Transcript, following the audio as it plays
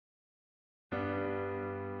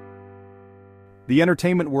The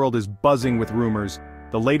entertainment world is buzzing with rumors.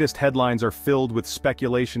 The latest headlines are filled with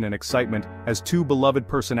speculation and excitement as two beloved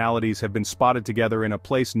personalities have been spotted together in a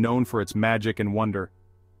place known for its magic and wonder.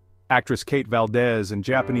 Actress Kate Valdez and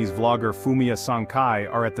Japanese vlogger Fumiya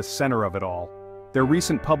Sankai are at the center of it all. Their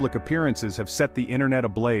recent public appearances have set the internet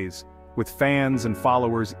ablaze, with fans and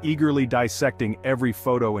followers eagerly dissecting every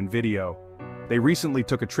photo and video. They recently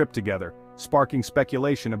took a trip together, sparking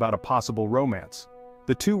speculation about a possible romance.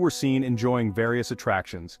 The two were seen enjoying various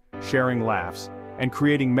attractions, sharing laughs, and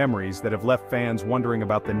creating memories that have left fans wondering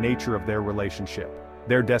about the nature of their relationship.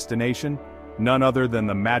 Their destination? None other than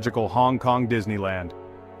the magical Hong Kong Disneyland.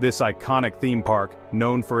 This iconic theme park,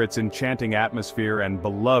 known for its enchanting atmosphere and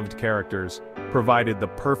beloved characters, provided the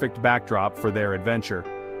perfect backdrop for their adventure.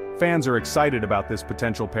 Fans are excited about this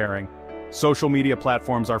potential pairing. Social media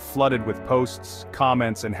platforms are flooded with posts,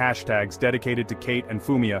 comments, and hashtags dedicated to Kate and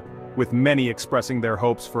Fumiya, with many expressing their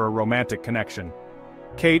hopes for a romantic connection.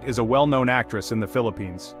 Kate is a well-known actress in the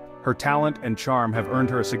Philippines. Her talent and charm have earned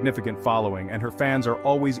her a significant following, and her fans are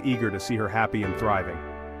always eager to see her happy and thriving.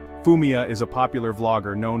 Fumiya is a popular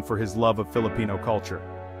vlogger known for his love of Filipino culture.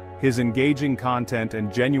 His engaging content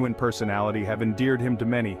and genuine personality have endeared him to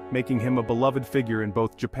many, making him a beloved figure in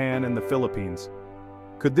both Japan and the Philippines.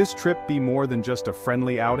 Could this trip be more than just a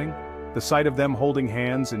friendly outing? The sight of them holding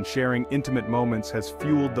hands and sharing intimate moments has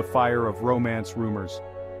fueled the fire of romance rumors.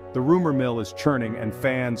 The rumor mill is churning and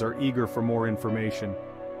fans are eager for more information.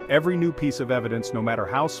 Every new piece of evidence, no matter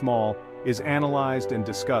how small, is analyzed and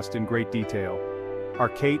discussed in great detail. Are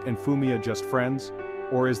Kate and Fumiya just friends?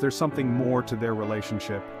 Or is there something more to their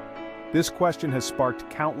relationship? This question has sparked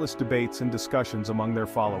countless debates and discussions among their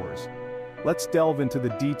followers. Let's delve into the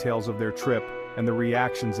details of their trip and the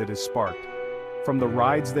reactions it has sparked. From the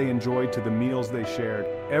rides they enjoyed to the meals they shared,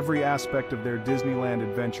 every aspect of their Disneyland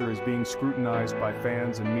adventure is being scrutinized by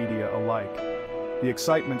fans and media alike. The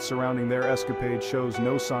excitement surrounding their escapade shows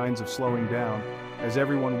no signs of slowing down, as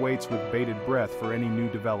everyone waits with bated breath for any new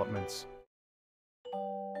developments.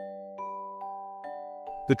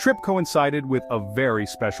 The trip coincided with a very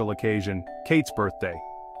special occasion, Kate's birthday.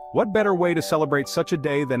 What better way to celebrate such a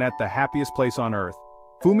day than at the happiest place on Earth?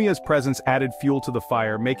 Fumiya's presence added fuel to the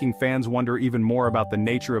fire, making fans wonder even more about the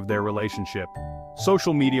nature of their relationship.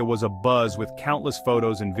 Social media was abuzz with countless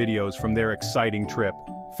photos and videos from their exciting trip.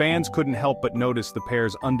 Fans couldn't help but notice the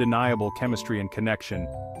pair's undeniable chemistry and connection.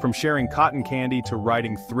 From sharing cotton candy to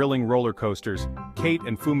riding thrilling roller coasters, Kate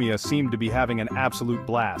and Fumiya seemed to be having an absolute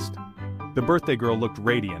blast. The birthday girl looked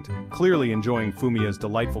radiant, clearly enjoying Fumiya's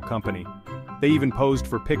delightful company. They even posed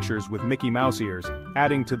for pictures with Mickey Mouse ears,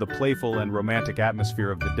 adding to the playful and romantic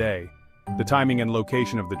atmosphere of the day. The timing and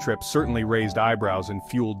location of the trip certainly raised eyebrows and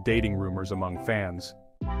fueled dating rumors among fans.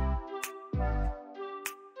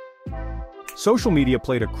 Social media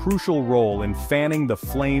played a crucial role in fanning the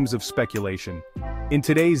flames of speculation. In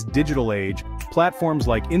today's digital age, platforms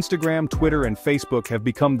like Instagram, Twitter, and Facebook have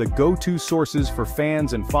become the go-to sources for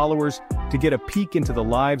fans and followers to get a peek into the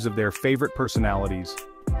lives of their favorite personalities.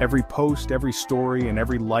 Every post, every story, and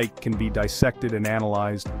every like can be dissected and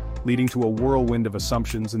analyzed, leading to a whirlwind of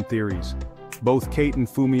assumptions and theories. Both Kate and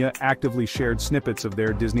Fumiya actively shared snippets of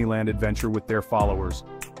their Disneyland adventure with their followers.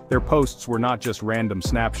 Their posts were not just random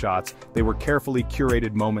snapshots, they were carefully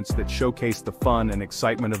curated moments that showcased the fun and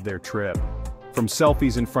excitement of their trip. From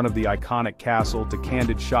selfies in front of the iconic castle to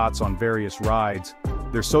candid shots on various rides,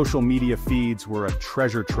 their social media feeds were a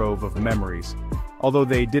treasure trove of memories. Although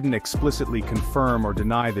they didn't explicitly confirm or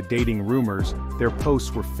deny the dating rumors, their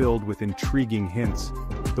posts were filled with intriguing hints.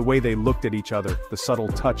 The way they looked at each other, the subtle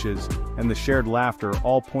touches, and the shared laughter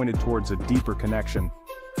all pointed towards a deeper connection.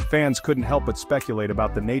 Fans couldn't help but speculate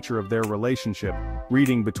about the nature of their relationship,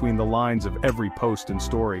 reading between the lines of every post and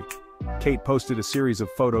story. Kate posted a series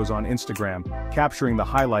of photos on Instagram, capturing the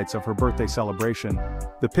highlights of her birthday celebration.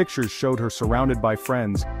 The pictures showed her surrounded by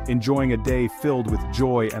friends, enjoying a day filled with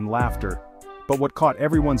joy and laughter. But what caught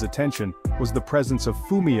everyone's attention was the presence of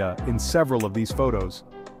Fumiya in several of these photos.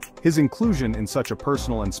 His inclusion in such a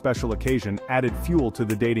personal and special occasion added fuel to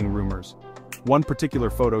the dating rumors. One particular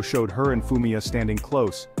photo showed her and Fumiya standing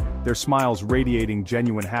close, their smiles radiating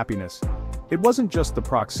genuine happiness. It wasn't just the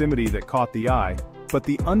proximity that caught the eye, but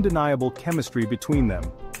the undeniable chemistry between them.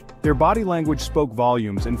 Their body language spoke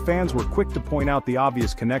volumes, and fans were quick to point out the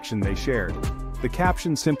obvious connection they shared. The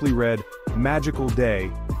caption simply read, "Magical Day,"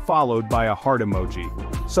 followed by a heart emoji.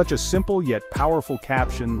 Such a simple yet powerful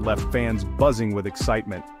caption left fans buzzing with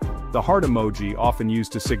excitement. The heart emoji, often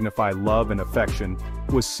used to signify love and affection,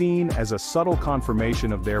 was seen as a subtle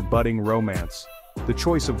confirmation of their budding romance. The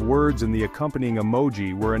choice of words and the accompanying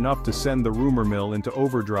emoji were enough to send the rumor mill into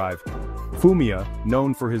overdrive. Fumiya,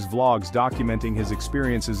 known for his vlogs documenting his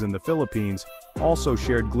experiences in the Philippines, also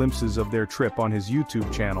shared glimpses of their trip on his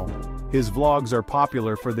YouTube channel. His vlogs are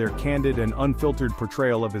popular for their candid and unfiltered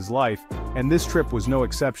portrayal of his life, and this trip was no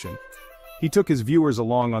exception. He took his viewers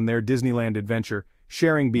along on their Disneyland adventure,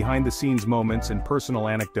 sharing behind-the-scenes moments and personal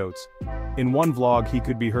anecdotes. In one vlog he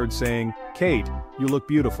could be heard saying, "Kate, you look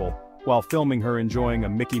beautiful," while filming her enjoying a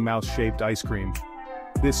Mickey Mouse-shaped ice cream.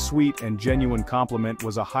 This sweet and genuine compliment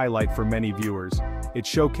was a highlight for many viewers. It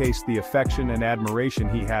showcased the affection and admiration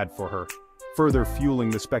he had for her, further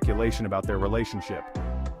fueling the speculation about their relationship.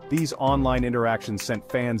 These online interactions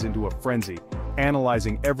sent fans into a frenzy,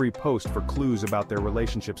 analyzing every post for clues about their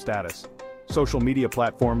relationship status. Social media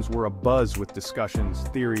platforms were abuzz with discussions,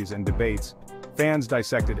 theories, and debates. Fans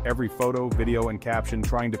dissected every photo, video, and caption,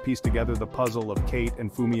 trying to piece together the puzzle of Kate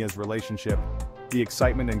and Fumiya's relationship. The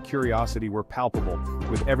excitement and curiosity were palpable,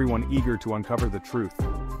 with everyone eager to uncover the truth.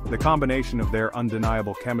 The combination of their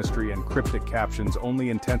undeniable chemistry and cryptic captions only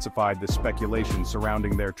intensified the speculation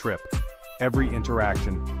surrounding their trip. Every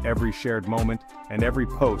interaction, every shared moment, and every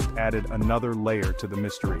post added another layer to the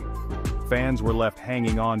mystery. Fans were left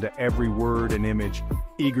hanging on to every word and image,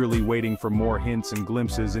 eagerly waiting for more hints and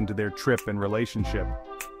glimpses into their trip and relationship.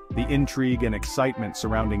 The intrigue and excitement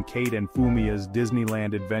surrounding Kate and Fumiya's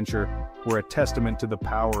Disneyland adventure were a testament to the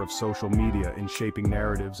power of social media in shaping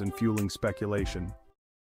narratives and fueling speculation.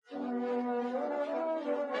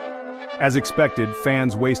 As expected,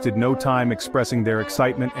 fans wasted no time expressing their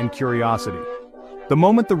excitement and curiosity. The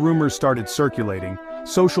moment the rumors started circulating,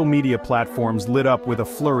 social media platforms lit up with a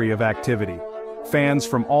flurry of activity. Fans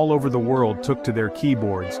from all over the world took to their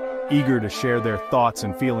keyboards, eager to share their thoughts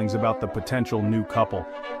and feelings about the potential new couple.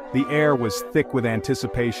 The air was thick with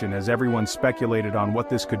anticipation as everyone speculated on what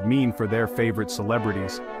this could mean for their favorite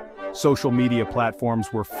celebrities. Social media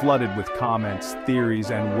platforms were flooded with comments,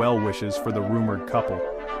 theories, and well-wishes for the rumored couple.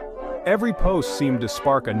 Every post seemed to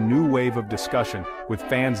spark a new wave of discussion, with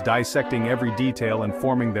fans dissecting every detail and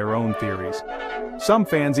forming their own theories. Some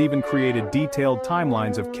fans even created detailed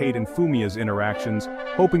timelines of Kate and Fumiya's interactions,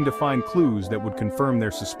 hoping to find clues that would confirm their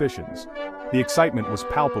suspicions. The excitement was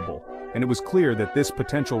palpable, and it was clear that this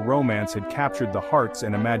potential romance had captured the hearts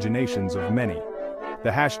and imaginations of many. The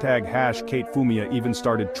hashtag #KateFumiya even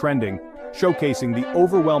started trending, showcasing the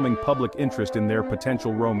overwhelming public interest in their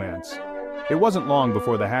potential romance. It wasn't long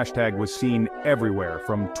before the hashtag was seen everywhere,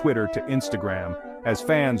 from Twitter to Instagram, as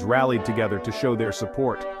fans rallied together to show their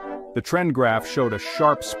support. The trend graph showed a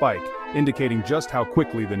sharp spike, indicating just how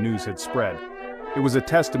quickly the news had spread. It was a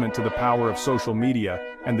testament to the power of social media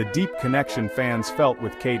and the deep connection fans felt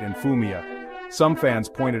with Kate and Fumiya. Some fans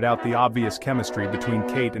pointed out the obvious chemistry between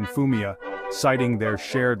Kate and Fumiya, citing their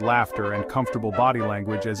shared laughter and comfortable body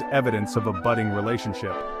language as evidence of a budding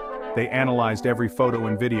relationship. They analyzed every photo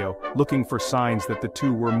and video, looking for signs that the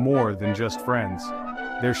two were more than just friends.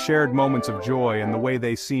 Their shared moments of joy and the way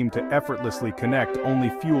they seemed to effortlessly connect only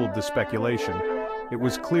fueled the speculation. It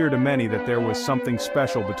was clear to many that there was something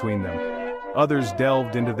special between them. Others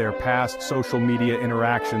delved into their past social media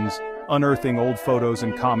interactions, unearthing old photos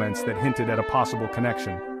and comments that hinted at a possible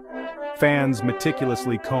connection. Fans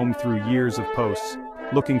meticulously combed through years of posts,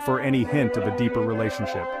 looking for any hint of a deeper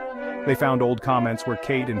relationship. They found old comments where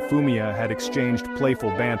Kate and Fumiya had exchanged playful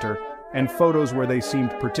banter, and photos where they seemed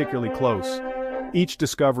particularly close. Each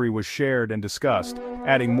discovery was shared and discussed,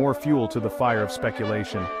 adding more fuel to the fire of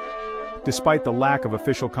speculation. Despite the lack of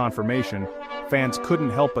official confirmation, fans couldn't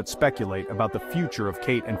help but speculate about the future of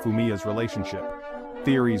Kate and Fumiya's relationship.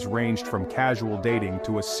 Theories ranged from casual dating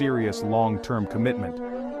to a serious long-term commitment.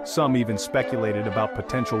 Some even speculated about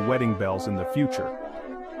potential wedding bells in the future.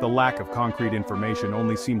 The lack of concrete information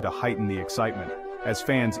only seemed to heighten the excitement, as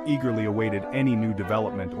fans eagerly awaited any new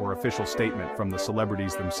development or official statement from the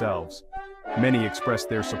celebrities themselves. Many expressed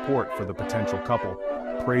their support for the potential couple,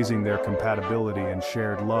 praising their compatibility and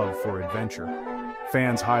shared love for adventure.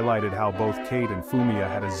 Fans highlighted how both Kate and Fumiya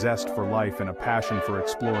had a zest for life and a passion for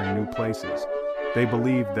exploring new places. They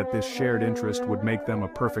believed that this shared interest would make them a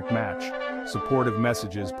perfect match. Supportive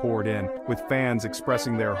messages poured in, with fans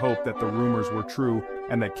expressing their hope that the rumors were true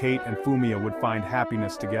and that Kate and Fumiya would find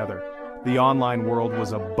happiness together. The online world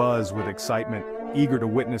was abuzz with excitement, eager to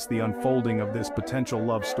witness the unfolding of this potential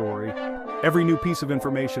love story. Every new piece of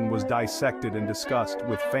information was dissected and discussed,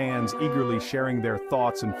 with fans eagerly sharing their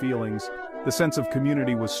thoughts and feelings. The sense of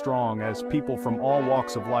community was strong as people from all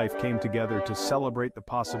walks of life came together to celebrate the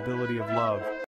possibility of love.